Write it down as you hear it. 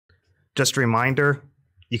just a reminder,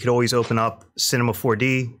 you could always open up Cinema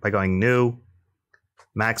 4D by going New,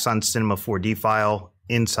 Max on Cinema 4D file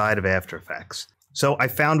inside of After Effects. So I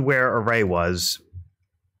found where array was.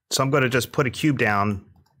 So I'm going to just put a cube down.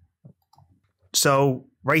 So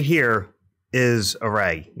right here is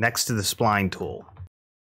array next to the spline tool.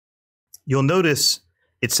 You'll notice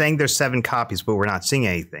it's saying there's 7 copies, but we're not seeing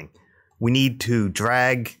anything. We need to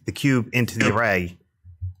drag the cube into the array.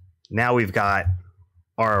 Now we've got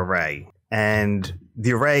our array. And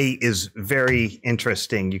the array is very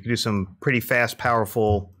interesting. You can do some pretty fast,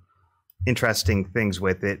 powerful, interesting things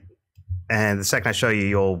with it. And the second I show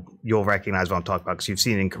you, you'll recognize what I'm talking about because you've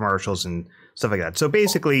seen it in commercials and stuff like that. So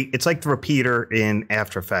basically, it's like the repeater in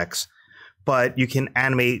After Effects, but you can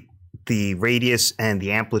animate the radius and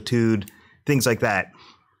the amplitude, things like that.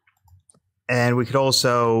 And we could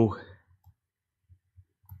also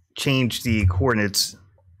change the coordinates,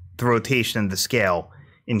 the rotation, and the scale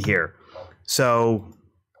in here. So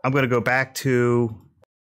I'm going to go back to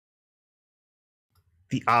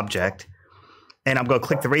the object, and I'm going to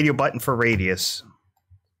click the radio button for radius,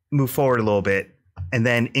 move forward a little bit, and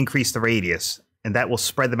then increase the radius, and that will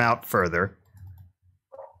spread them out further.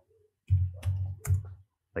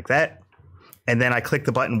 Like that. And then I click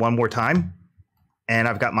the button one more time, and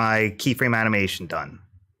I've got my keyframe animation done.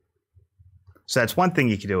 So that's one thing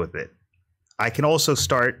you can do with it. I can also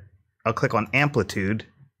I'll click on amplitude,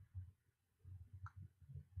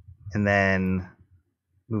 and then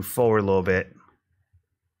move forward a little bit.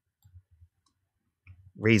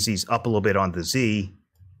 Raise these up a little bit on the Z.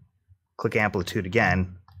 Click amplitude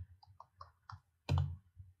again.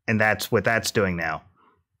 And that's what that's doing now.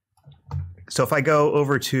 So if I go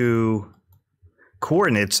over to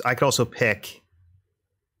coordinates, I could also pick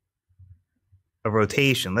a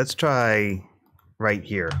rotation. Let's try right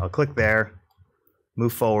here. I'll click there,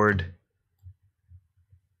 move forward,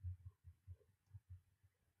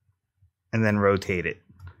 and then rotate it,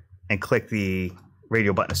 and click the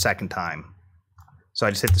radio button a second time. So I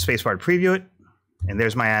just hit the spacebar to preview it, and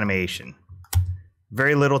there's my animation.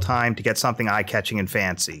 Very little time to get something eye-catching and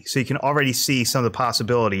fancy. So you can already see some of the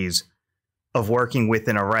possibilities of working with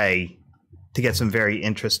an array to get some very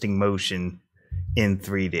interesting motion in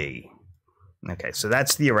 3D. Okay, so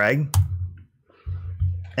that's the array.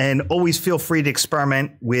 And always feel free to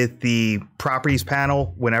experiment with the properties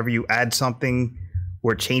panel whenever you add something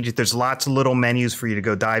or change it. There's lots of little menus for you to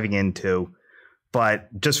go diving into. But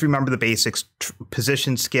just remember the basics,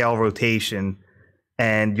 position, scale, rotation,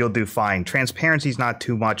 and you'll do fine. Transparency is not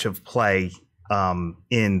too much of play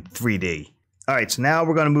in 3D. All right, so now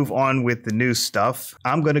we're going to move on with the new stuff.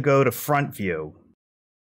 I'm going to go to front view.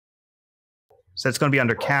 So it's going to be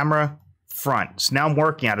under camera, front. So now I'm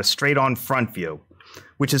working at a straight on front view,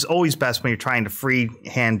 which is always best when you're trying to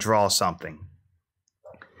freehand draw something.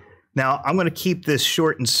 Now I'm going to keep this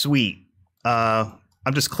short and sweet.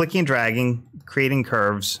 I'm just clicking and dragging, creating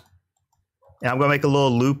curves, and I'm going to make a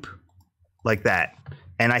little loop like that.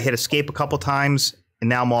 And I hit escape a couple times, and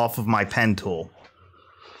now I'm off of my pen tool.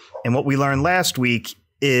 And what we learned last week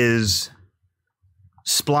is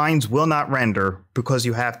splines will not render because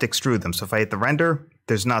you have to extrude them. So if I hit the render,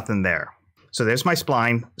 there's nothing there. So there's my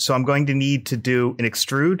spline. So I'm going to need to do an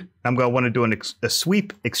extrude. I'm going to want to do a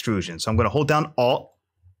sweep extrusion. So I'm going to hold down Alt,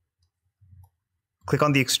 click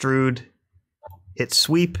on the extrude, hit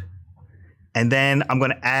sweep, and then I'm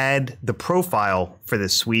going to add the profile for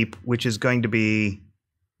this sweep, which is going to be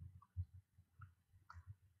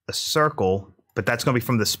a circle, but that's going to be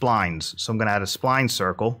from the splines. So I'm going to add a spline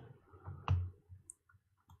circle,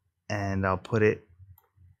 and I'll put it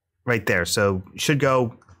right there. So it should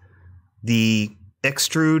go the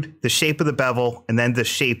extrude, the shape of the bevel, and then the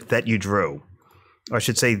shape that you drew, or I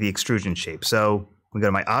should say the extrusion shape. So we go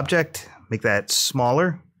to my object, make that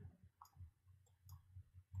smaller.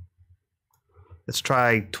 Let's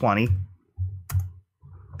try 20.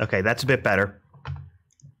 Okay, that's a bit better.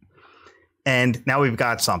 And now we've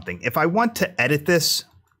got something. If I want to edit this,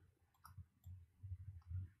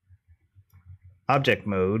 object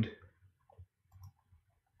mode,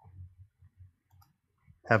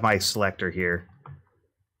 have my selector here.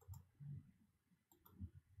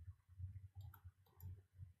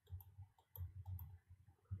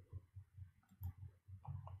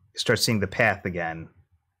 Start seeing the path again.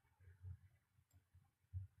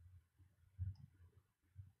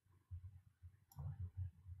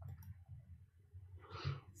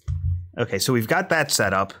 Okay, so we've got that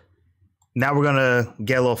set up. Now we're going to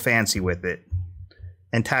get a little fancy with it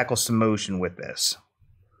and tackle some motion with this.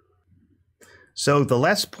 So the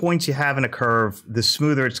less points you have in a curve, the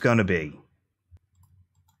smoother it's going to be.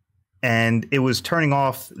 And it was turning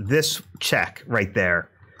off this check right there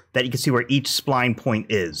that you can see where each spline point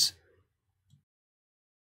is.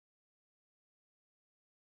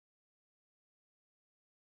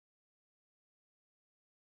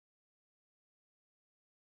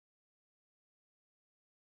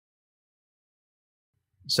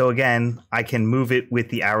 So again, I can move it with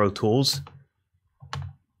the arrow tools.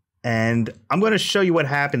 And I'm going to show you what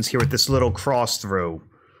happens here with this little cross through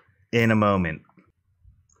in a moment.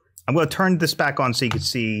 I'm going to turn this back on so you can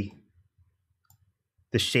see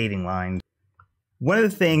the shading lines. One of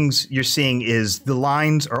the things you're seeing is the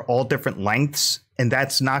lines are all different lengths, and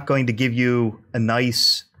that's not going to give you a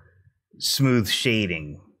nice, smooth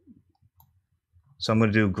shading. So I'm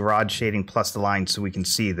going to do garage shading plus the lines so we can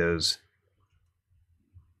see those.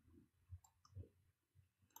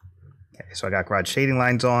 Okay, so I got garage shading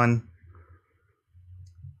lines on.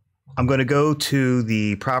 I'm going to go to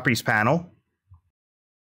the properties panel.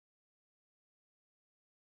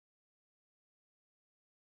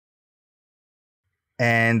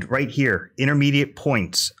 And right here, intermediate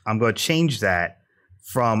points, I'm going to change that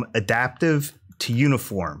from adaptive to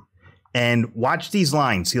uniform. And watch these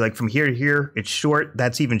lines. See, like from here to here, it's short,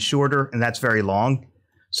 that's even shorter, and that's very long.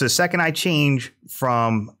 So the second I change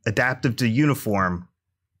from adaptive to uniform,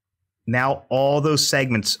 now all those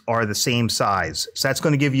segments are the same size. So that's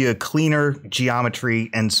going to give you a cleaner geometry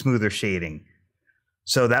and smoother shading.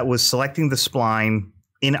 So that was selecting the spline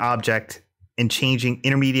in object and changing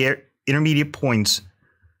intermediate points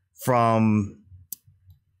from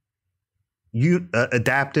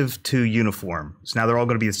adaptive to uniform. So now they're all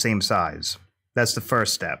going to be the same size. That's the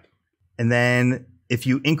first step. And then if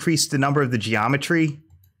you increase the number of the geometry,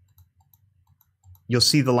 you'll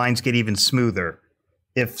see the lines get even smoother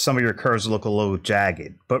if some of your curves look a little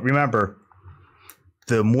jagged. But remember,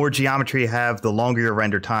 the more geometry you have, the longer your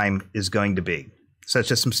render time is going to be. So that's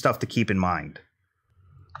just some stuff to keep in mind.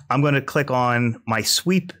 I'm going to click on my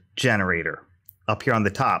sweep generator up here on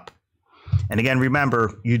the top. And again,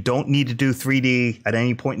 remember, you don't need to do 3D at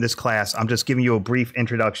any point in this class. I'm just giving you a brief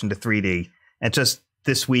introduction to 3D. And just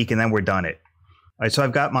this week, and then we're done it. All right, so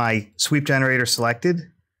I've got my sweep generator selected.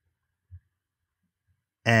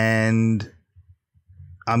 And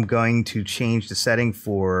I'm going to change the setting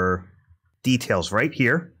for details right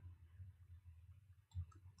here.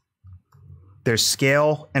 There's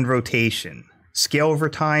scale and rotation. Scale over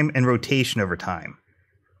time and rotation over time.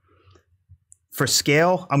 For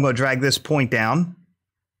scale, I'm going to drag this point down.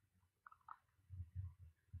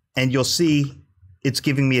 And you'll see it's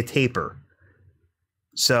giving me a taper.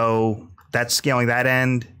 So that's scaling that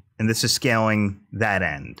end, and this is scaling that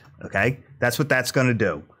end. Okay? That's what that's going to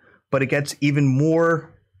do. But it gets even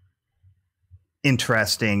more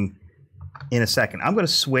interesting in a second. I'm going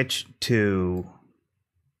to switch to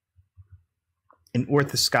an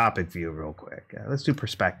orthoscopic view real quick. Let's do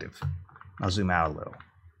perspective. I'll zoom out a little.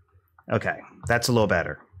 Okay, that's a little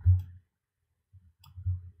better.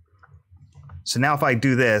 So now if I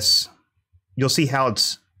do this, you'll see how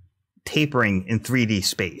it's tapering in 3D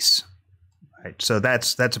space. Right, so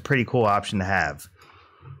that's a pretty cool option to have.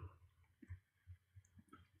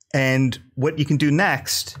 And what you can do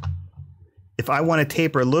next, if I want to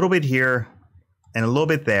taper a little bit here and a little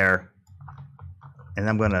bit there, and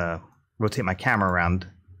I'm going to rotate my camera around,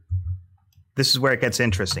 this is where it gets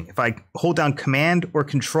interesting. If I hold down Command or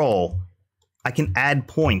Control, I can add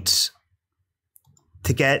points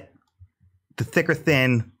to get the thick or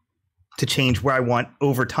thin to change where I want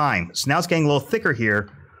over time. So now it's getting a little thicker here,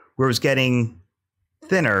 where it was getting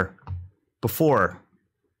thinner before.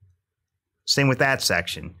 Same with that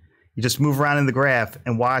section. You just move around in the graph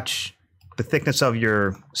and watch the thickness of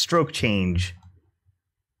your stroke change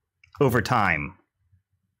over time.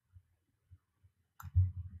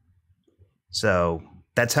 So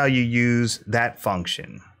that's how you use that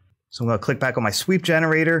function. So I'm going to click back on my sweep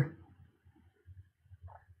generator.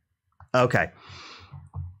 Okay.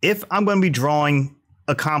 If I'm going to be drawing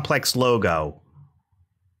a complex logo,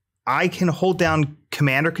 I can hold down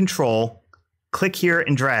Command or Control, click here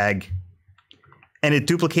and drag, and it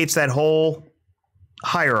duplicates that whole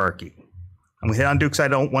hierarchy. I'm going to hit undo because I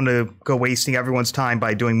don't want to go wasting everyone's time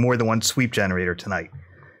by doing more than one sweep generator tonight.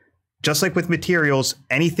 Just like with materials,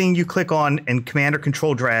 anything you click on and Command or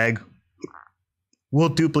Control drag will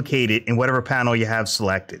duplicate it in whatever panel you have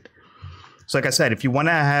selected. So like I said, if you want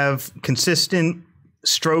to have consistent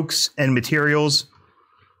strokes and materials,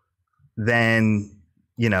 then,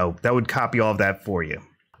 you know, that would copy all of that for you.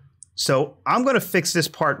 So I'm going to fix this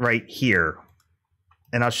part right here,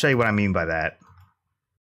 and I'll show you what I mean by that.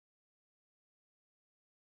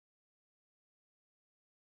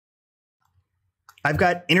 I've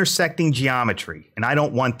got intersecting geometry, and I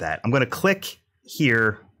don't want that. I'm going to click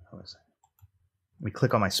here. Let me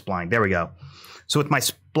click on my spline. There we go. So with my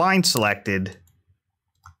spline selected,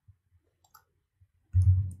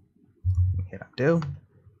 hit undo.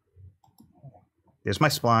 There's my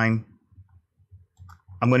spline.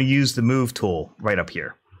 I'm going to use the move tool right up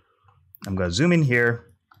here. I'm going to zoom in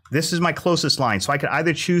here. This is my closest line, so I can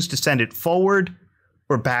either choose to send it forward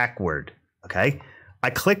or backward. Okay.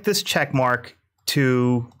 I click this check mark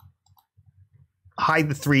to hide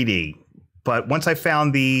the 3D, but once I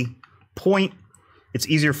found the point, it's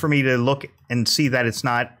easier for me to look and see that it's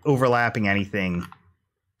not overlapping anything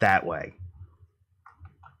that way.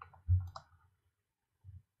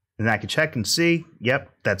 And I can check and see,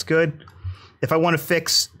 yep, that's good. If I want to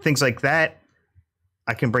fix things like that,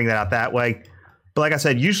 I can bring that out that way. But like I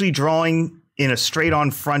said, usually drawing in a straight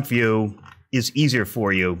on front view is easier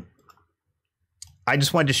for you. I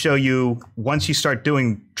just wanted to show you, once you start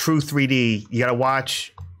doing true 3D, you got to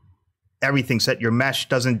watch everything so that your mesh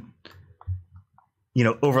doesn't, you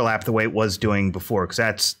know, overlap the way it was doing before,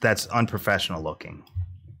 because that's unprofessional looking.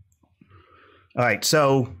 All right,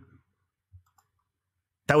 so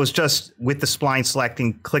that was just with the spline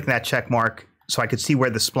selecting, clicking that check mark so I could see where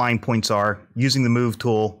the spline points are, using the move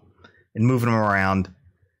tool and moving them around.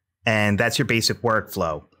 And that's your basic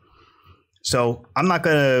workflow. So I'm not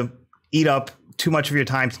going to eat up too much of your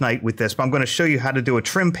time tonight with this, but I'm going to show you how to do a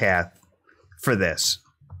trim path for this.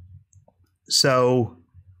 So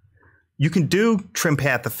you can do trim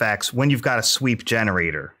path effects when you've got a sweep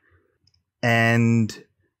generator. And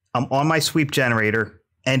I'm on my sweep generator,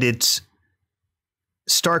 and it's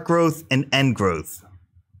start growth and end growth.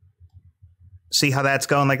 See how that's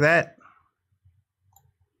going like that?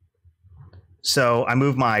 So I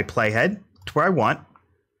move my playhead to where I want.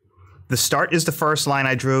 The start is the first line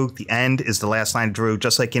I drew. The end is the last line I drew,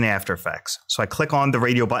 just like in After Effects. So I click on the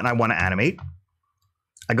radio button I want to animate.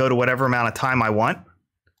 I go to whatever amount of time I want,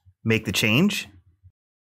 make the change.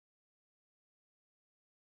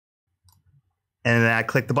 And then I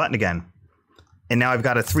click the button again. And now I've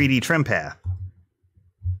got a 3D trim path.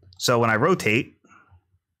 So when I rotate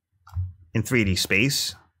in 3D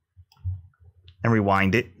space and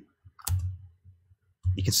rewind it,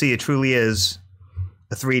 you can see it truly is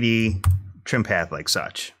a 3D trim path like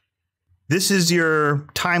such. This is your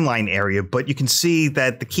timeline area, but you can see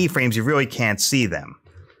that the keyframes, you really can't see them.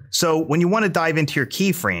 So when you want to dive into your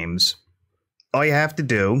keyframes, all you have to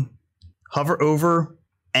do, hover over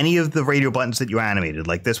any of the radio buttons that you animated,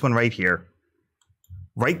 like this one right here,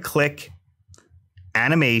 right click,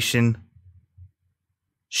 animation,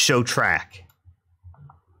 show track.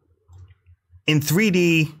 In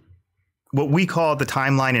 3D, what we call the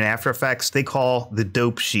timeline in After Effects, they call the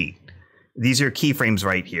dope sheet. These are keyframes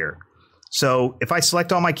right here. So if I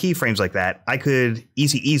select all my keyframes like that, I could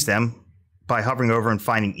easy ease them by hovering over and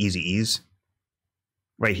finding easy ease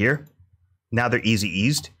right here. Now they're easy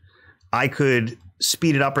eased. I could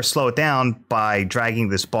speed it up or slow it down by dragging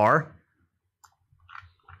this bar.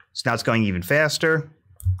 So now it's going even faster,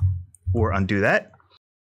 or undo that.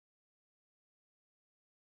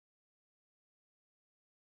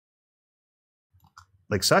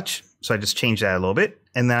 Like such. So I just change that a little bit,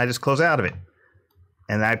 and then I just close out of it.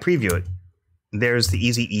 And then I preview it. There's the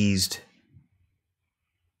easy eased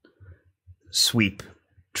sweep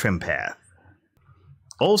trim path.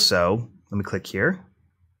 Also, let me click here.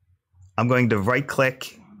 I'm going to right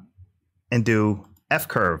click and do F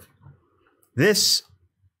curve. This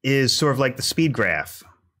is sort of like the speed graph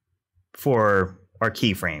for our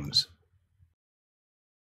keyframes.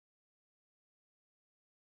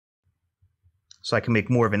 So I can make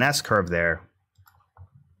more of an S curve there,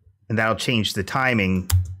 and that'll change the timing,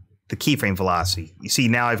 the keyframe velocity. You see,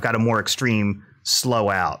 now I've got a more extreme slow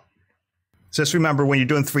out. So just remember, when you're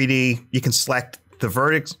doing 3D, you can select the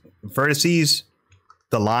vertices,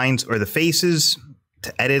 the lines, or the faces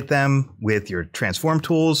to edit them with your transform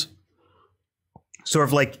tools. Sort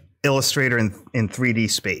of like Illustrator in 3D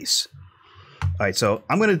space. All right, so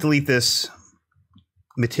I'm going to delete this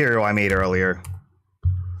material I made earlier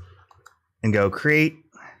and go create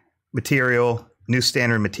material, new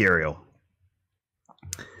standard material.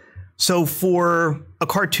 So for a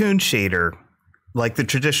cartoon shader, like the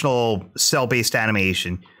traditional cell-based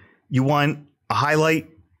animation, you want a highlight,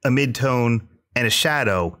 a midtone, and a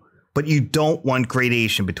shadow, but you don't want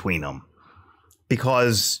gradation between them.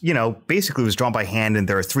 Because, you know, basically it was drawn by hand and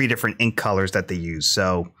there are 3 different ink colors that they use.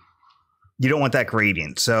 So you don't want that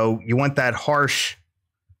gradient. So you want that harsh,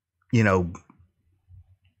 you know,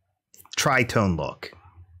 tritone look.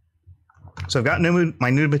 So I've got my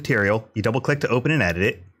new material. You double click to open and edit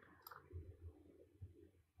it.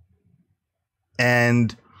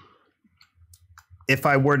 And if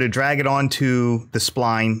I were to drag it onto the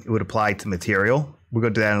spline, it would apply to material. We're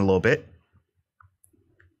going to do that in a little bit.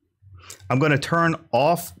 I'm going to turn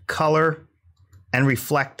off color and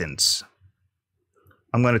reflectance.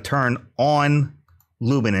 I'm going to turn on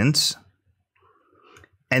luminance.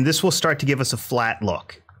 And this will start to give us a flat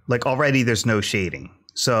look. Like already there's no shading.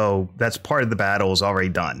 So that's part of the battle is already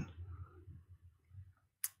done.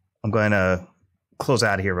 I'm going to close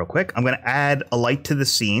out of here real quick. I'm going to add a light to the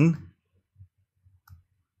scene.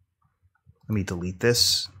 Let me delete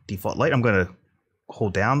this default light. I'm going to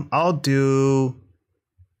hold down. I'll do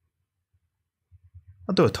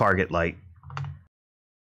a target light.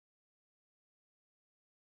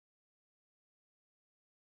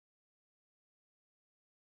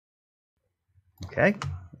 Okay,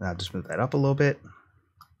 I'll just move that up a little bit.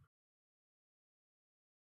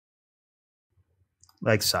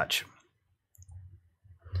 Like such.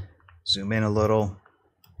 Zoom in a little.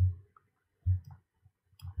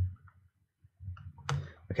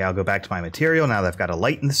 Okay, I'll go back to my material now that I've got a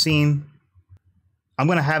light in the scene. I'm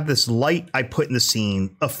going to have this light I put in the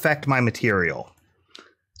scene affect my material.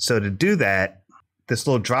 So to do that, this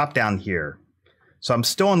little drop down here. So I'm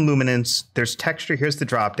still on luminance. There's texture. Here's the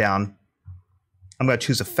drop down. I'm going to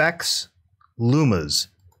choose effects, lumas,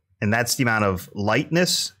 and that's the amount of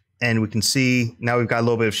lightness. And we can see now we've got a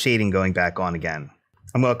little bit of shading going back on again.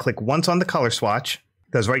 I'm going to click once on the color swatch.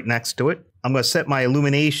 That's right next to it. I'm going to set my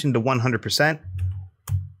illumination to 100%.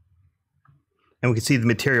 And we can see the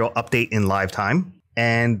material update in live time.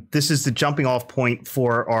 And this is the jumping off point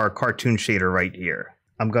for our cartoon shader right here.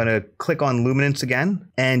 I'm going to click on luminance again,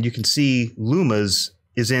 and you can see lumas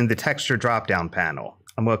is in the texture drop-down panel.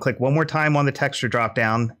 I'm going to click one more time on the texture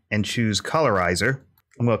drop-down and choose colorizer.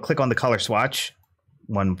 I'm going to click on the color swatch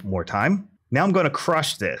one more time. Now I'm going to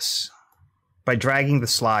crush this by dragging the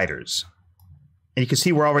sliders. And you can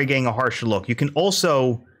see we're already getting a harsher look. You can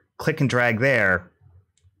also click and drag there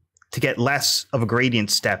to get less of a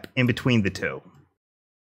gradient step in between the two.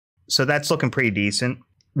 So that's looking pretty decent.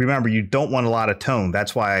 Remember, you don't want a lot of tone.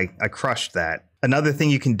 That's why I crushed that. Another thing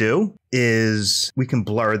you can do is we can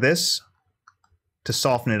blur this to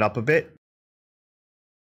soften it up a bit,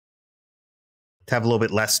 to have a little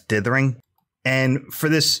bit less dithering. And for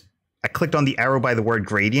this, I clicked on the arrow by the word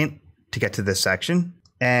gradient to get to this section.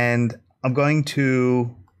 And I'm going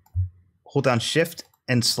to hold down Shift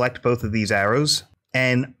and select both of these arrows.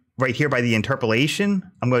 And right here by the interpolation,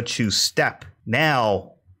 I'm going to choose step.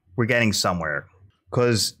 Now we're getting somewhere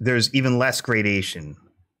because there's even less gradation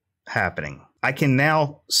happening. I can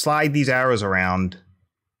now slide these arrows around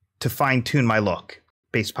to fine tune my look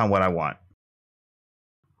based upon what I want.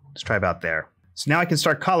 Let's try about there. So now I can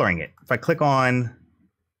start coloring it. If I click on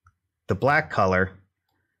the black color,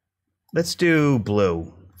 let's do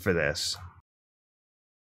blue for this.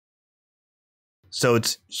 So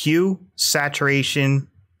it's hue, saturation,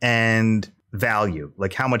 and value,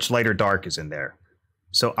 like how much light or dark is in there.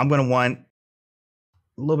 So I'm going to want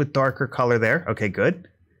a little bit darker color there. Okay, good.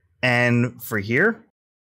 And for here,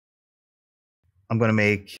 I'm going to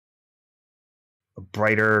make a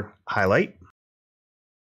brighter highlight.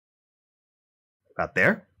 About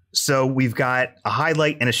there. So we've got a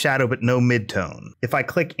highlight and a shadow, but no midtone. If I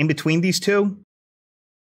click in between these two,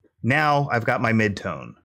 now I've got my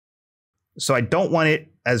midtone. So I don't want it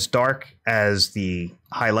as dark as the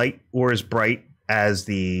highlight or as bright as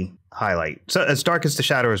the highlight. So as dark as the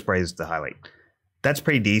shadow or as bright as the highlight. That's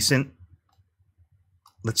pretty decent.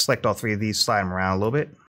 Let's select all three of these, slide them around a little bit.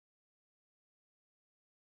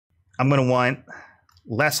 I'm going to want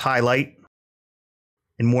less highlight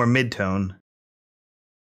and more midtone.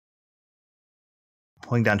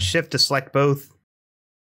 Holding down Shift to select both.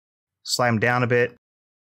 Slide them down a bit.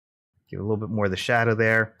 Give a little bit more of the shadow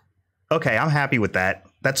there. Okay, I'm happy with that.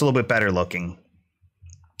 That's a little bit better looking.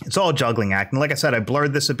 It's all a juggling act. And like I said, I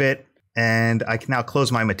blurred this a bit, and I can now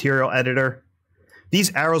close my material editor.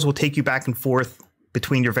 These arrows will take you back and forth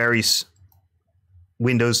between your various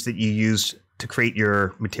windows that you use to create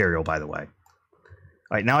your material, by the way. All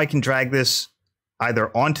right, now I can drag this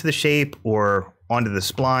either onto the shape or onto the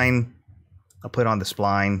spline. I'll put it on the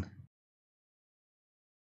spline.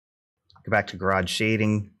 Go back to garage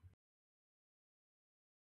shading.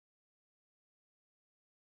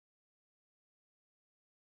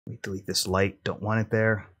 Let me delete this light, don't want it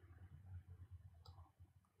there.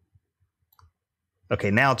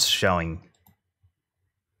 Okay, now it's showing.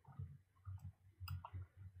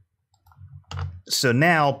 So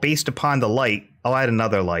now, based upon the light, I'll add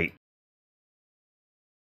another light.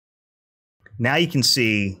 Now you can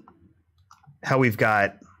see how we've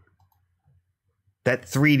got that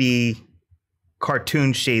 3D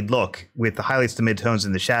cartoon shade look with the highlights, the midtones,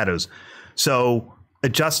 and the shadows. So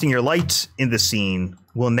adjusting your lights in the scene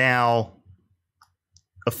will now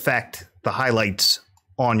affect the highlights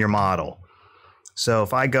on your model. So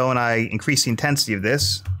if I go and I increase the intensity of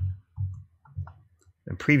this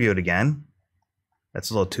and preview it again, that's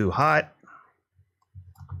a little too hot.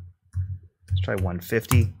 Let's try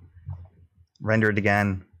 150. Render it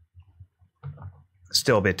again.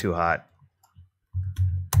 Still a bit too hot.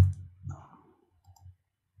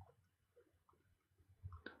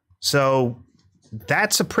 So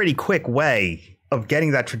that's a pretty quick way of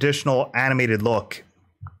getting that traditional animated look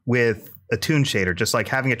with a toon shader, just like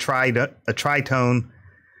having a tritone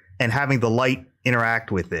and having the light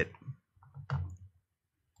interact with it.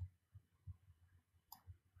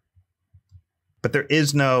 But there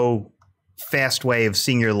is no fast way of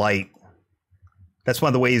seeing your light. That's one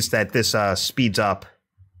of the ways that this speeds up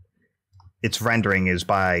its rendering, is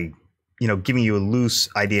by, you know, giving you a loose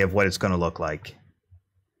idea of what it's going to look like.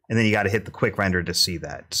 And then you got to hit the quick render to see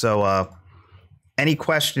that. So any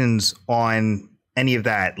questions on any of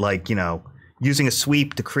that, like, you know, using a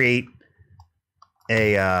sweep to create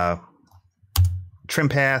a trim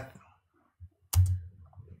path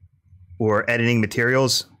or editing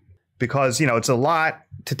materials? Because, you know, it's a lot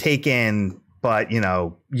to take in, but, you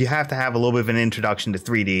know, you have to have a little bit of an introduction to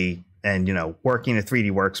 3D and, you know, working in a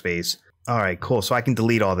 3D workspace. All right, cool. So I can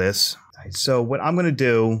delete all this. So what I'm going to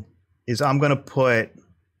do is I'm going to put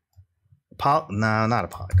no, not a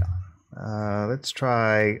polygon. Let's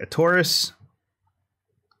try a torus,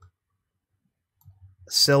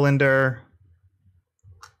 a cylinder,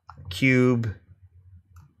 a cube,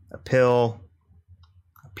 a pill,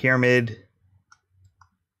 a pyramid,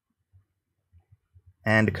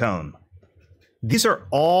 and a cone. These are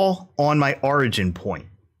all on my origin point.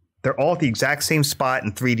 They're all at the exact same spot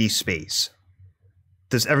in 3D space.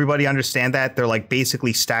 Does everybody understand that? They're like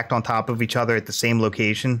basically stacked on top of each other at the same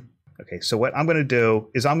location. Okay, so what I'm going to do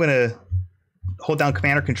is I'm going to hold down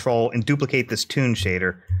Command or Control and duplicate this toon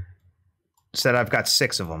shader so that I've got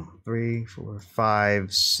 6 of them. 3, 4,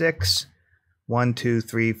 5, 6. 1, 2,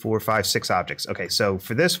 3, 4, 5, 6 objects. Okay, so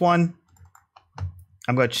for this one,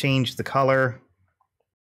 I'm going to change the color.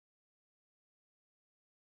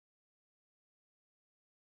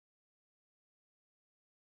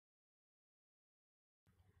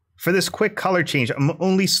 For this quick color change, I'm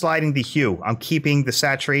only sliding the hue. I'm keeping the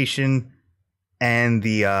saturation and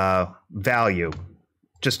the value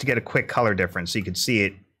just to get a quick color difference so you can see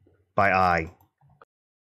it by eye.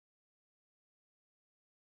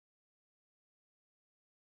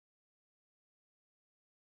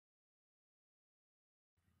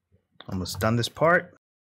 Almost done this part.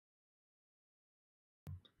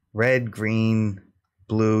 Red, green,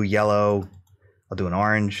 blue, yellow. I'll do an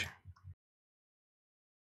orange.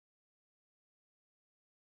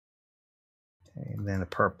 And then a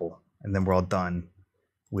purple, and then we're all done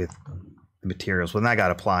with the materials. Well, then I got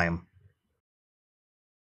to apply them.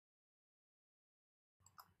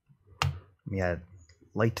 Let me add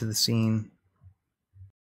light to the scene.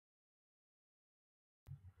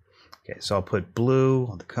 Okay, so I'll put blue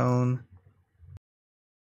on the cone.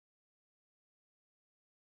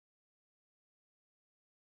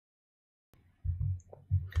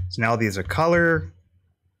 So now these are color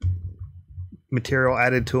material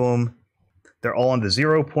added to them. They're all on the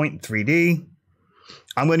 0 point 3D.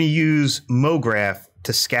 I'm going to use MoGraph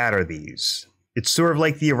to scatter these. It's sort of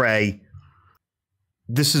like the array.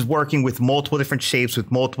 This is working with multiple different shapes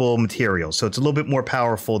with multiple materials, so it's a little bit more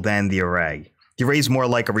powerful than the array. The array is more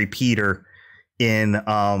like a repeater in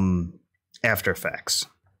After Effects.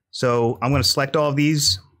 So I'm going to select all of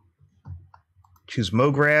these, choose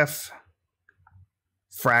MoGraph,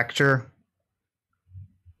 Fracture,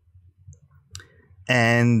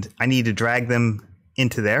 and I need to drag them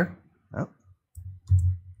into there. Oh.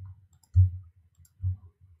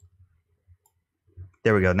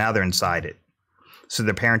 There we go. Now they're inside it. So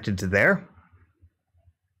they're parented to there.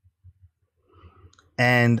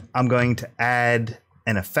 And I'm going to add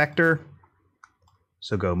an effector.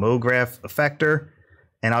 So go MoGraph effector,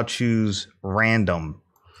 and I'll choose random.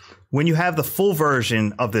 When you have the full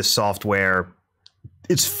version of this software,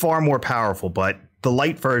 it's far more powerful, but the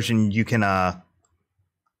light version, you can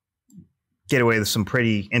get away with some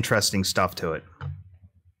pretty interesting stuff to it.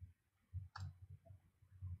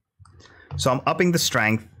 So I'm upping the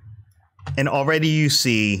strength, and already you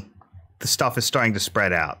see the stuff is starting to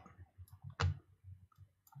spread out.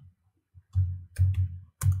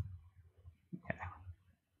 Okay.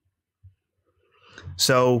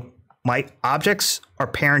 So my objects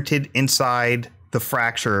are parented inside the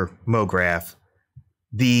Fracture MoGraph.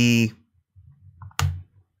 The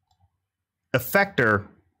effector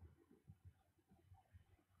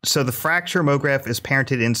So the fracture MoGraph is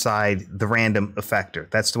parented inside the random effector.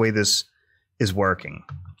 That's the way this is working.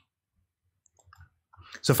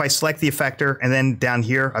 So if I select the effector, and then down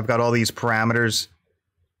here, I've got all these parameters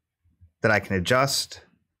that I can adjust.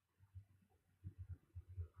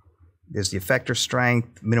 There's the effector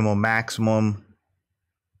strength, minimum, maximum.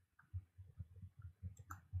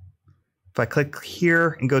 If I click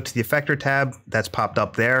here and go to the effector tab, that's popped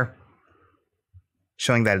up there,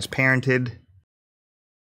 showing that it's parented.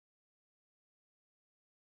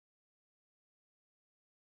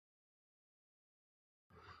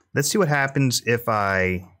 Let's see what happens if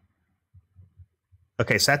I...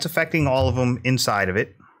 Okay, so that's affecting all of them inside of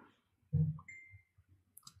it.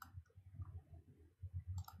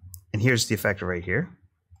 And here's the effector right here.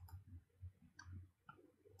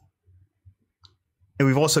 And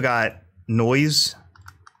we've also got noise,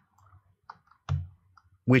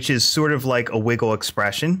 which is sort of like a wiggle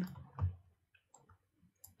expression.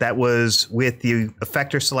 That was with the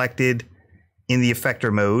effector selected in the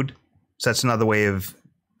effector mode. So that's another way of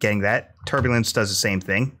getting that. Turbulence does the same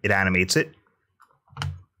thing. It animates it.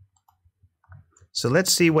 So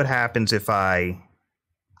let's see what happens if I...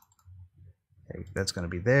 Okay, that's going to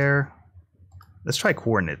be there. Let's try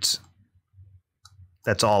coordinates.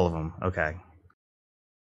 That's all of them. Okay.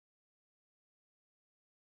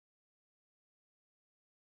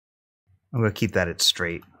 I'm going to keep that at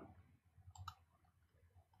straight.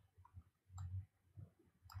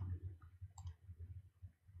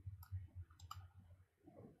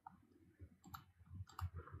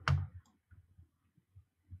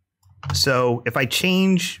 So if I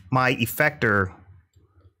change my effector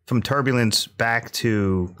from turbulence back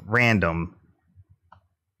to random,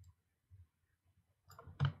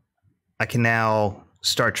 I can now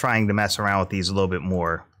start trying to mess around with these a little bit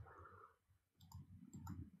more.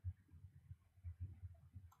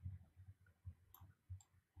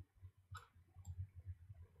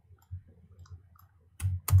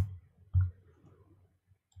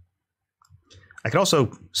 I could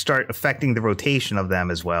also start affecting the rotation of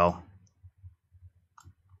them as well.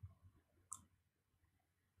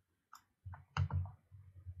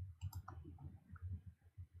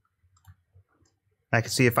 I can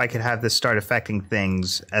see if I could have this start affecting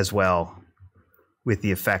things as well with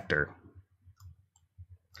the effector.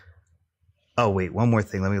 Oh, wait, one more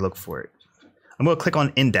thing. Let me look for it. I'm going to click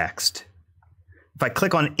on indexed. If I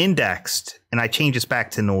click on indexed and I change this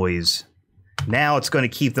back to noise, now it's going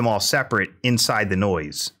to keep them all separate inside the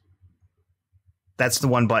noise. That's the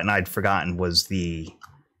one button I'd forgotten, was the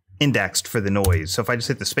indexed for the noise. So if I just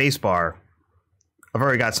hit the space bar, I've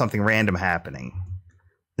already got something random happening.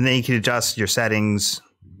 And then you can adjust your settings,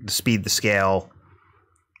 the speed, the scale,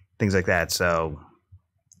 things like that. So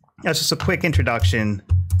that's just a quick introduction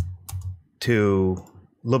to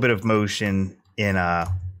a little bit of motion in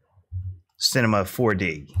Cinema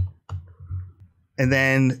 4D. And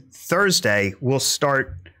then Thursday, we'll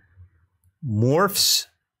start morphs,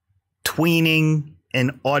 tweening,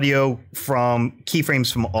 and audio from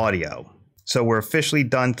keyframes from audio. So we're officially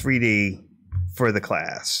done 3D for the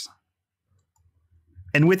class.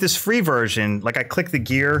 And with this free version, like I click the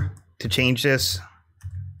gear to change this,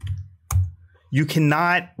 you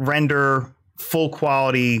cannot render full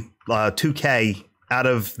quality 2K out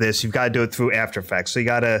of this. You've got to do it through After Effects. So you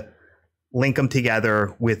got to link them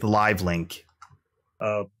together with Live Link.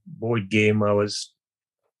 Board game, I was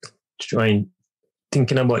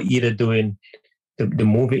thinking about either doing the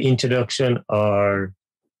movie introduction or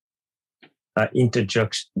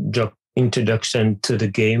introduction to the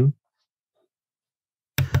game.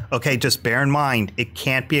 Okay, just bear in mind, it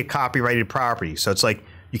can't be a copyrighted property. So it's like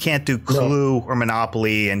you can't do Clue or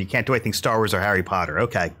Monopoly, and you can't do anything Star Wars or Harry Potter.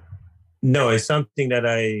 Okay. No, it's something that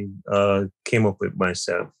I came up with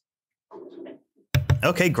myself.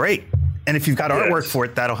 Okay, great. And if you've got artwork for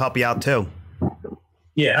it, that'll help you out too.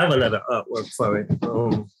 Yeah, I have a lot of artwork for it.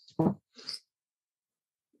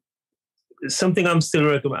 Something I'm still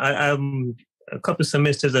working on. A couple of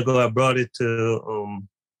semesters ago, I brought it to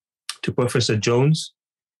Professor Jones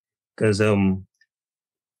because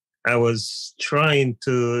I was trying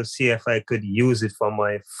to see if I could use it for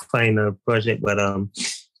my final project, but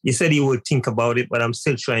he said he would think about it, but I'm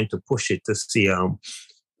still trying to push it to see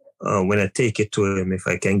when I take it to him if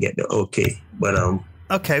I can get the okay. But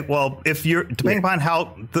okay, well, if you're depending upon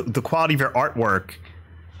how the quality of your artwork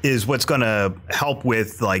is what's going to help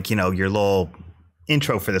with, like, you know, your little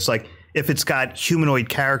intro for this. Like if it's got humanoid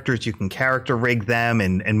characters, you can character rig them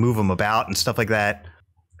and move them about and stuff like that.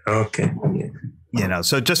 Okay. Yeah. You know,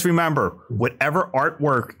 so just remember, whatever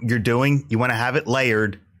artwork you're doing, you want to have it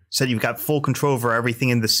layered so that you've got full control over everything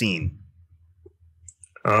in the scene.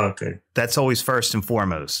 Oh, okay. That's always first and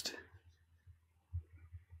foremost.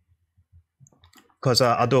 Because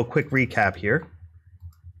I'll do a quick recap here.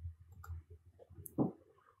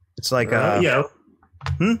 It's like yeah.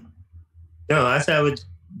 No, I said I would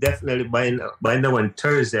definitely by now on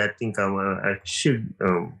Thursday. I think I should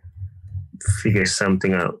figure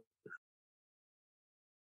something out.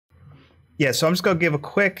 Yeah, so I'm just gonna give a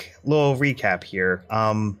quick little recap here.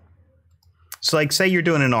 So like, say you're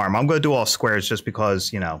doing an arm. I'm gonna do all squares just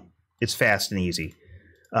because, you know, it's fast and easy.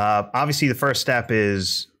 Obviously, the first step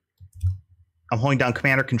is I'm holding down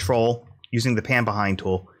Command or Control using the pan behind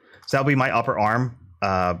tool. So that'll be my upper arm.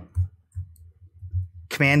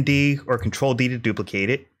 Command D or Control D to duplicate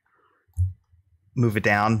it. Move it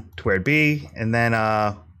down to where it'd be, and then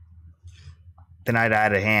I'd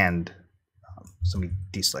add a hand. So let me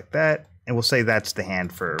deselect that, and we'll say that's the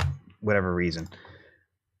hand for whatever reason.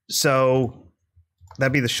 So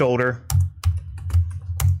that'd be the shoulder.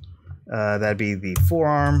 That'd be the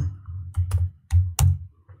forearm.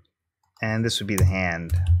 And this would be the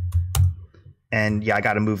hand. And yeah, I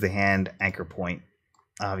got to move the hand anchor point,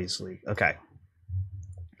 obviously. Okay.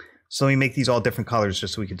 So let me make these all different colors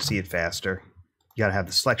just so we can see it faster. You got to have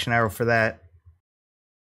the selection arrow for that.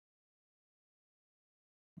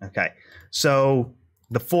 Okay. So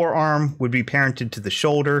the forearm would be parented to the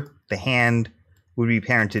shoulder. The hand would be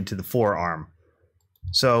parented to the forearm.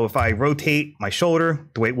 So if I rotate my shoulder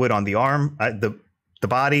the way it would on the arm, the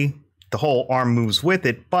body, the whole arm moves with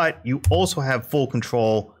it, but you also have full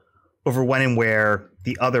control over when and where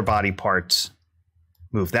the other body parts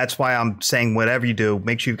move. That's why I'm saying whatever you do,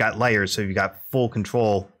 make sure you've got layers so you've got full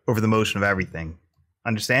control over the motion of everything.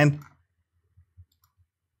 Understand?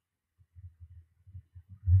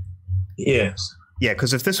 Yes. Yeah,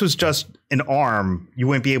 because if this was just an arm, you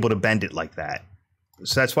wouldn't be able to bend it like that.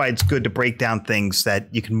 So that's why it's good to break down things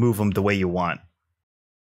that you can move them the way you want.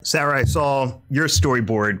 Sarah, I saw your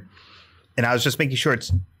storyboard, and I was just making sure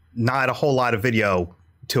it's not a whole lot of video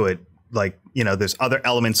to it. Like, you know, there's other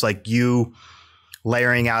elements like you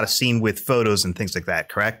layering out a scene with photos and things like that,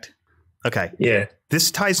 correct? Okay. Yeah.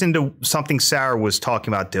 This ties into something Sarah was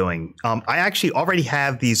talking about doing. I actually already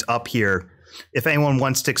have these up here if anyone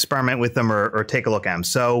wants to experiment with them or take a look at them.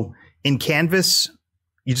 So in Canvas,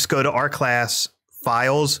 you just go to our class,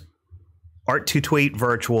 Files, Art228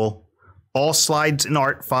 Virtual, All Slides and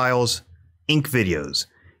Art Files, Ink Videos.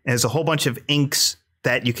 And there's a whole bunch of inks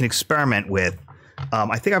that you can experiment with.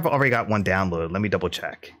 I think I've already got one downloaded. Let me double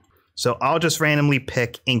check. So I'll just randomly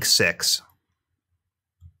pick Ink 6.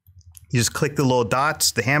 You just click the little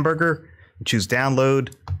dots, the hamburger, and choose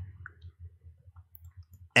download.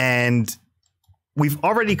 And we've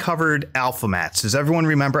already covered alpha mats. Does everyone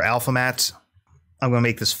remember alpha mats? I'm going to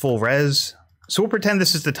make this full res. So we'll pretend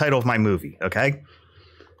this is the title of my movie, okay?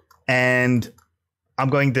 And I'm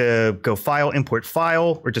going to go File, Import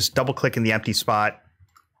File, or just double click in the empty spot.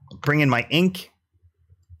 Bring in my ink.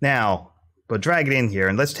 Now, go drag it in here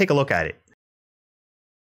and let's take a look at it.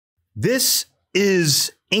 This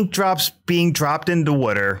is ink drops being dropped into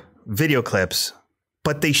water, video clips,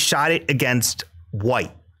 but they shot it against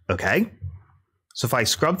white, okay? So if I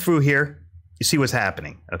scrub through here, you see what's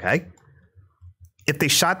happening, okay? If they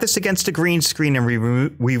shot this against a green screen and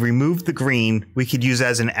we removed the green, we could use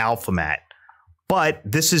as an alpha matte. But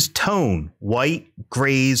this is tone, white,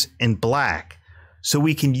 grays, and black. So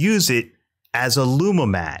we can use it as a luma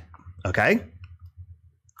matte, okay?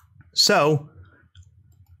 So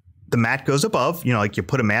the matte goes above, you know, like you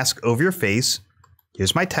put a mask over your face.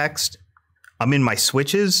 Here's my text. I'm in my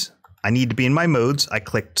switches. I need to be in my modes. I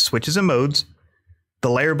click switches and modes. The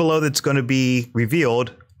layer below that's going to be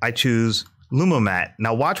revealed, I choose Luma Matte.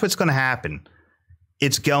 Now watch what's going to happen.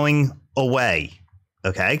 It's going away,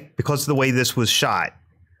 okay? Because of the way this was shot.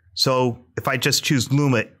 So if I just choose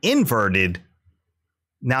Luma Inverted,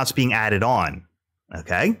 now it's being added on,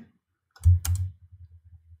 okay?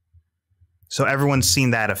 So everyone's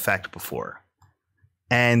seen that effect before.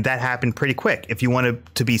 And that happened pretty quick. If you want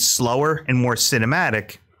it to be slower and more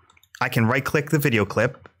cinematic, I can right-click the video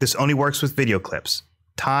clip. This only works with video clips.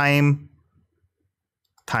 Time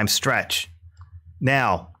stretch.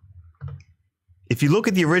 Now, if you look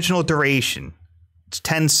at the original duration, it's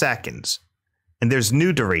 10 seconds. And there's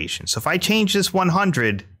new duration. So if I change this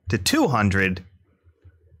 100 to 200,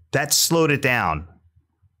 that slowed it down.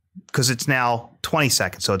 Because it's now 20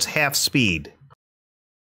 seconds, so it's half speed.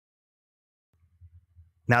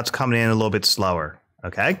 Now it's coming in a little bit slower,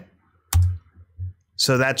 okay?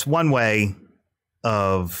 So that's one way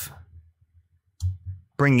of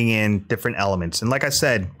bringing in different elements. And like I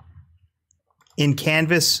said, in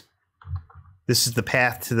Canvas, this is the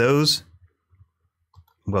path to those.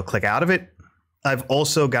 I'm going to click out of it. I've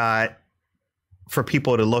also got for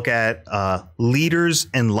people to look at leaders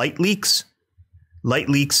and light leaks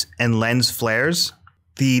and lens flares.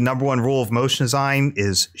 The number one rule of motion design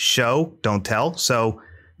is show, don't tell. So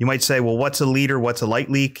you might say, well, what's a leader? What's a light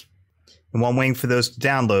leak? And one way for those to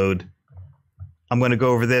download, I'm going to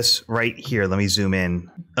go over this right here. Let me zoom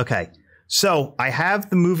in. Okay, so I have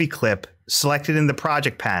the movie clip selected in the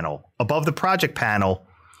project panel. Above the project panel,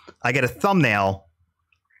 I get a thumbnail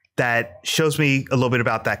that shows me a little bit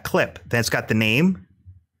about that clip. Then it's got the name,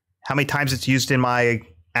 how many times it's used in my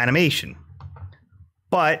animation.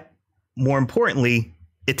 But more importantly,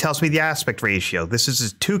 it tells me the aspect ratio. This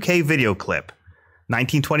is a 2K video clip.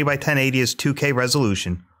 1920 by 1080 is 2K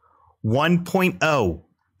resolution. 1.0.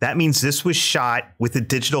 That means this was shot with a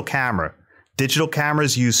digital camera. Digital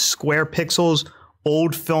cameras use square pixels.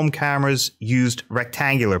 Old film cameras used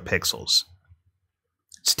rectangular pixels.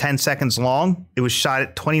 It's 10 seconds long. It was shot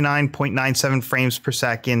at 29.97 frames per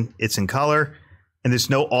second. It's in color, and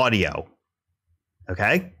there's no audio.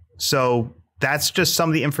 Okay? So that's just some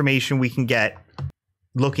of the information we can get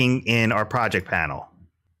looking in our project panel.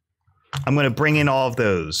 I'm going to bring in all of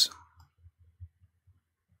those.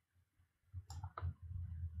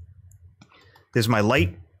 There's my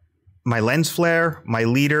light, my lens flare, my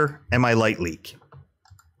leader, and my light leak.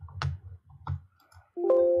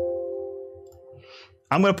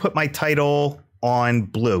 I'm going to put my title on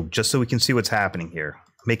blue just so we can see what's happening here.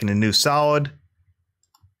 Making a new solid.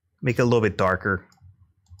 Make it a little bit darker.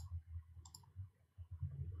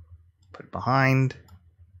 Put it behind.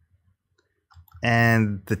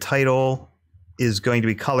 And the title is going to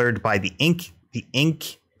be colored by the ink. The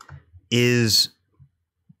ink is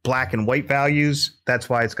black and white values. That's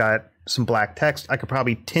why it's got some black text. I could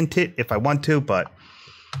probably tint it if I want to, but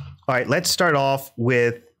all right, let's start off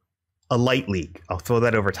with a light leak. I'll throw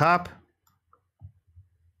that over top.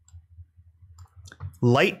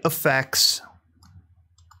 Light effects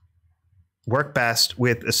work best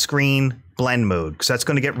with a screen blend mode because that's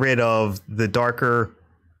going to get rid of the darker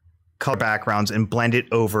color backgrounds and blend it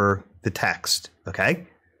over the text. Okay.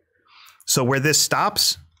 So where this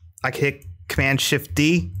stops, I can hit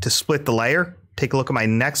Command-Shift-D to split the layer. Take a look at my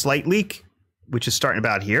next light leak, which is starting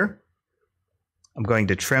about here. I'm going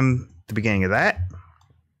to trim the beginning of that.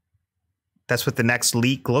 That's what the next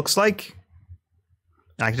leak looks like.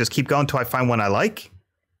 I can just keep going until I find one I like.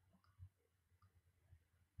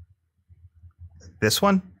 This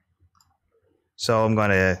one. So I'm going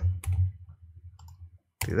to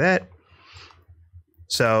do that.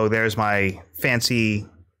 So there's my fancy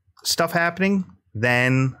stuff happening.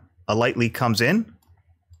 Then a light leak comes in.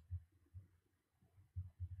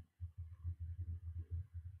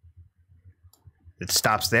 It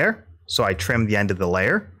stops there. So I trim the end of the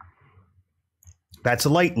layer. That's a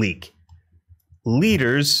light leak.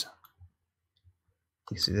 Leaders,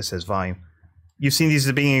 you see this says volume. You've seen these at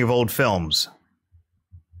the beginning of old films.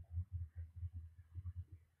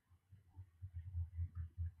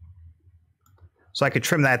 So I could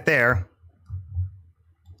trim that there.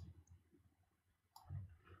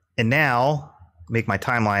 And now make my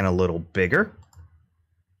timeline a little bigger.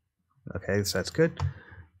 Okay, so that's good.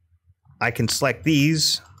 I can select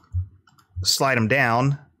these, slide them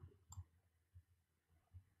down.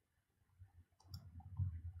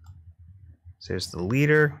 So there's the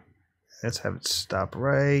leader. Let's have it stop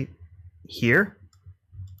right here.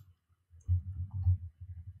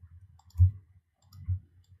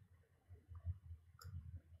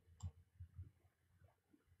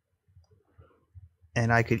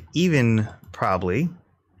 And I could even probably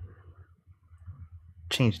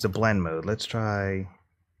change the blend mode. Let's try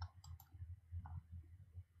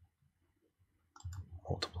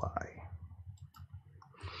multiply.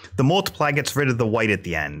 The multiply gets rid of the white at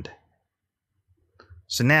the end.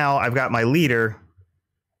 So now I've got my leader,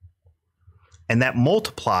 and that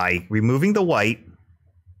multiply, removing the white,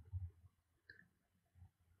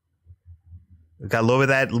 we've got a little bit of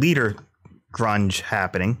that leader grunge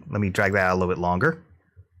happening. Let me drag that out a little bit longer.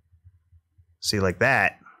 See, like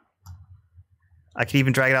that. I could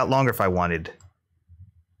even drag it out longer if I wanted.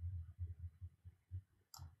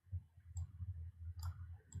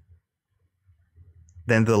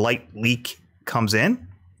 Then the light leak comes in.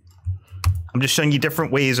 I'm just showing you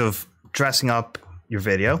different ways of dressing up your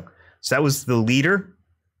video. So that was the leader,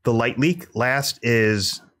 the light leak. Last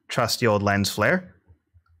is trusty old lens flare.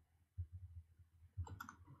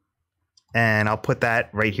 And I'll put that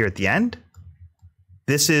right here at the end.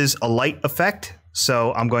 This is a light effect.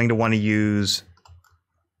 So I'm going to want to use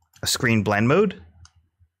a screen blend mode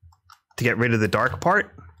to get rid of the dark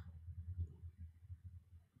part.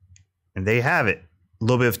 And there you have it. A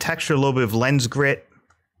little bit of texture, a little bit of lens grit.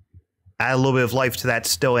 Add a little bit of life to that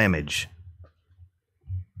still image.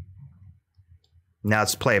 Now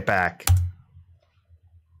let's play it back.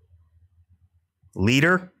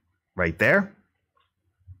 Leader, right there.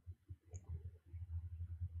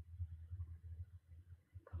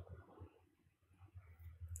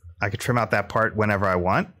 I could trim out that part whenever I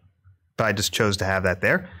want, but I just chose to have that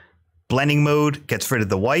there. Blending mode gets rid of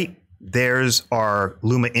the white. There's our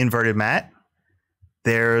Luma inverted matte.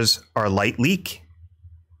 There's our light leak.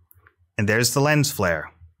 And there's the lens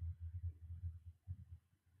flare.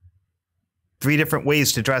 3 different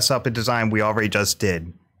ways to dress up a design we already just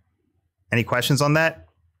did. Any questions on that?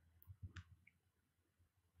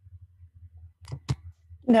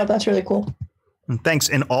 No, that's really cool. And thanks.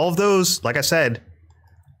 And all of those, like I said,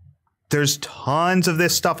 there's tons of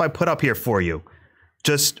this stuff I put up here for you.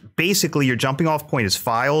 Just basically your jumping off point is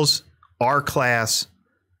files, R class,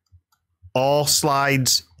 all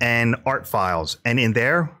slides, and art files. And in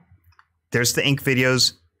there, there's the ink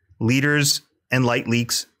videos, leaders, and light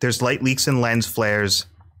leaks. There's light leaks and lens flares.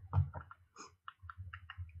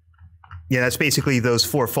 Yeah, that's basically those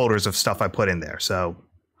 4 folders of stuff I put in there. So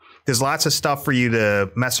there's lots of stuff for you to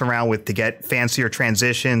mess around with to get fancier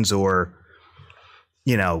transitions or,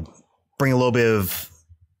 you know, bring a little bit of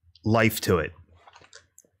life to it.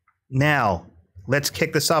 Now, let's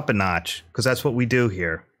kick this up a notch, because that's what we do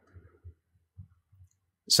here.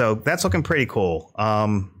 So that's looking pretty cool.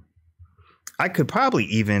 I could probably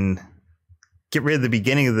even get rid of the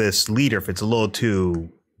beginning of this leader if it's a little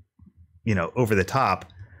too, you know, over the top.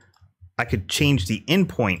 I could change the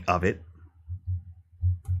endpoint of it.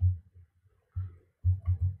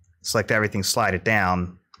 Select everything, slide it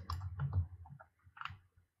down.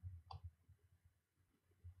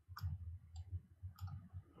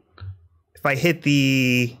 If I hit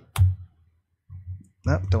the...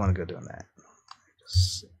 Nope, don't want to go doing that.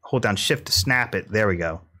 Just hold down Shift to snap it. There we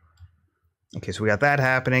go. Okay, so we got that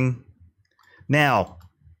happening. Now,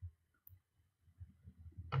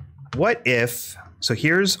 what if... So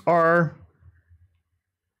here's our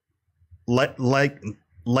light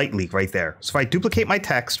leak right there. So if I duplicate my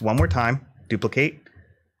text one more time, duplicate.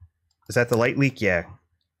 Is that the light leak? Yeah.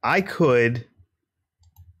 I could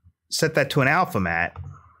set that to an alpha matte.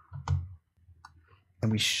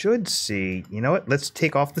 And we should see, you know what? Let's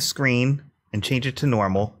take off the screen and change it to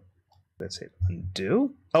normal. Let's hit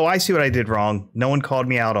undo. Oh, I see what I did wrong. No one called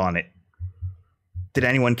me out on it. Did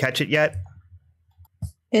anyone catch it yet?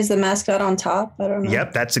 Is the mascot on top? I don't know.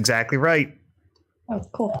 Yep, that's exactly right. Oh,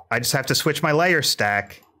 cool. I just have to switch my layer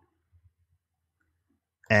stack.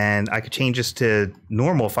 And I could change this to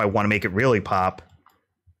normal if I want to make it really pop.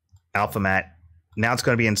 Alpha matte. Now it's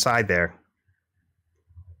going to be inside there.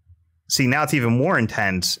 See, now it's even more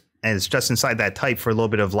intense, and it's just inside that type for a little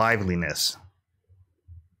bit of liveliness.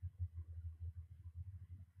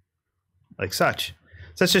 Like such.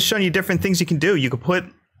 So that's just showing you different things you can do. You could put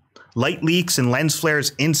light leaks and lens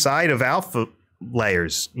flares inside of alpha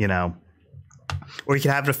layers, you know. Or you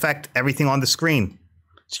can have it affect everything on the screen.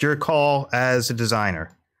 It's your call as a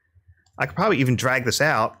designer. I could probably even drag this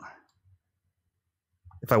out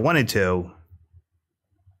if I wanted to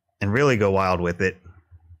and really go wild with it.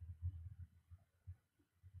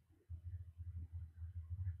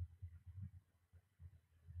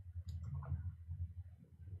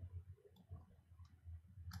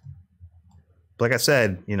 Like I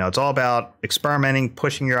said, you know, it's all about experimenting,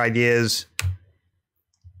 pushing your ideas,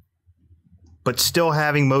 but still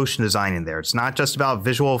having motion design in there. It's not just about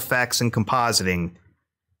visual effects and compositing.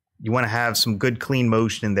 You want to have some good, clean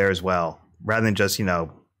motion in there as well, rather than just, you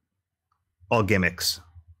know, all gimmicks.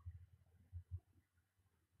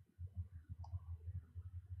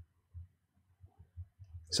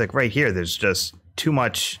 It's like right here, there's just too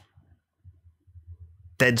much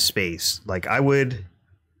dead space. Like I would...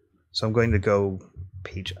 So I'm going to go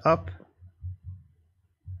page up.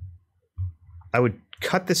 I would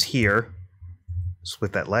cut this here,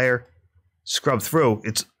 split that layer, scrub through.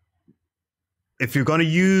 It's if you're going to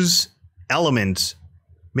use elements,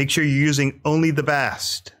 make sure you're using only the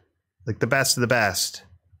best, like the best of the best.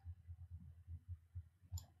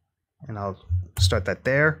 And I'll start that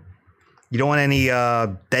there. You don't want any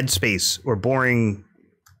dead space or boring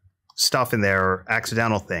stuff in there or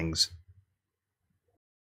accidental things.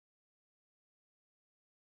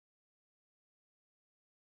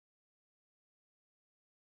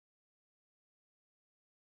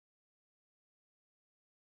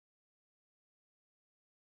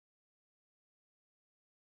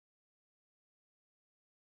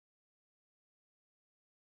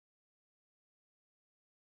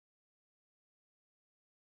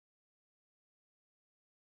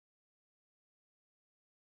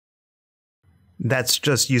 That's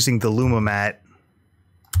just using the Luma matte,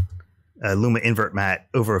 Luma invert matte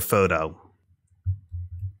over a photo.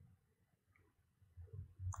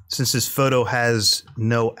 Since this photo has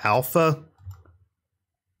no alpha,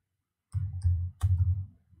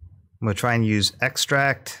 I'm going to try and use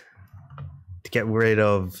extract to get rid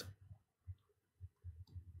of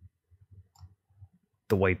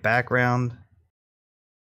the white background.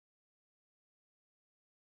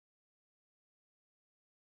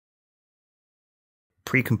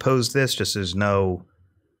 Pre-compose this just so there's no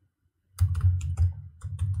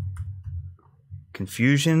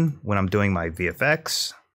confusion when I'm doing my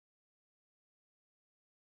VFX.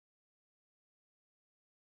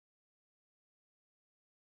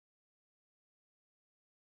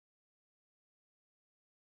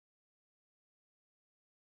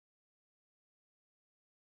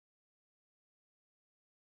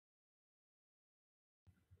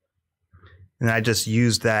 And I just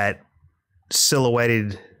used that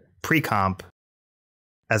silhouetted pre-comp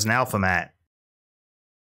as an alpha matte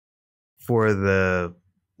for the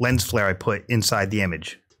lens flare I put inside the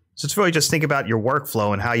image. So it's really just think about your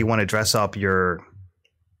workflow and how you want to dress up your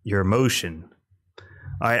motion.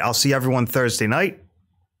 All right, I'll see everyone Thursday night.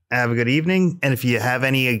 Have a good evening. And if you have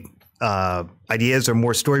any ideas or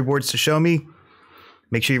more storyboards to show me,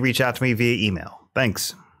 make sure you reach out to me via email.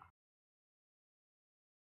 Thanks.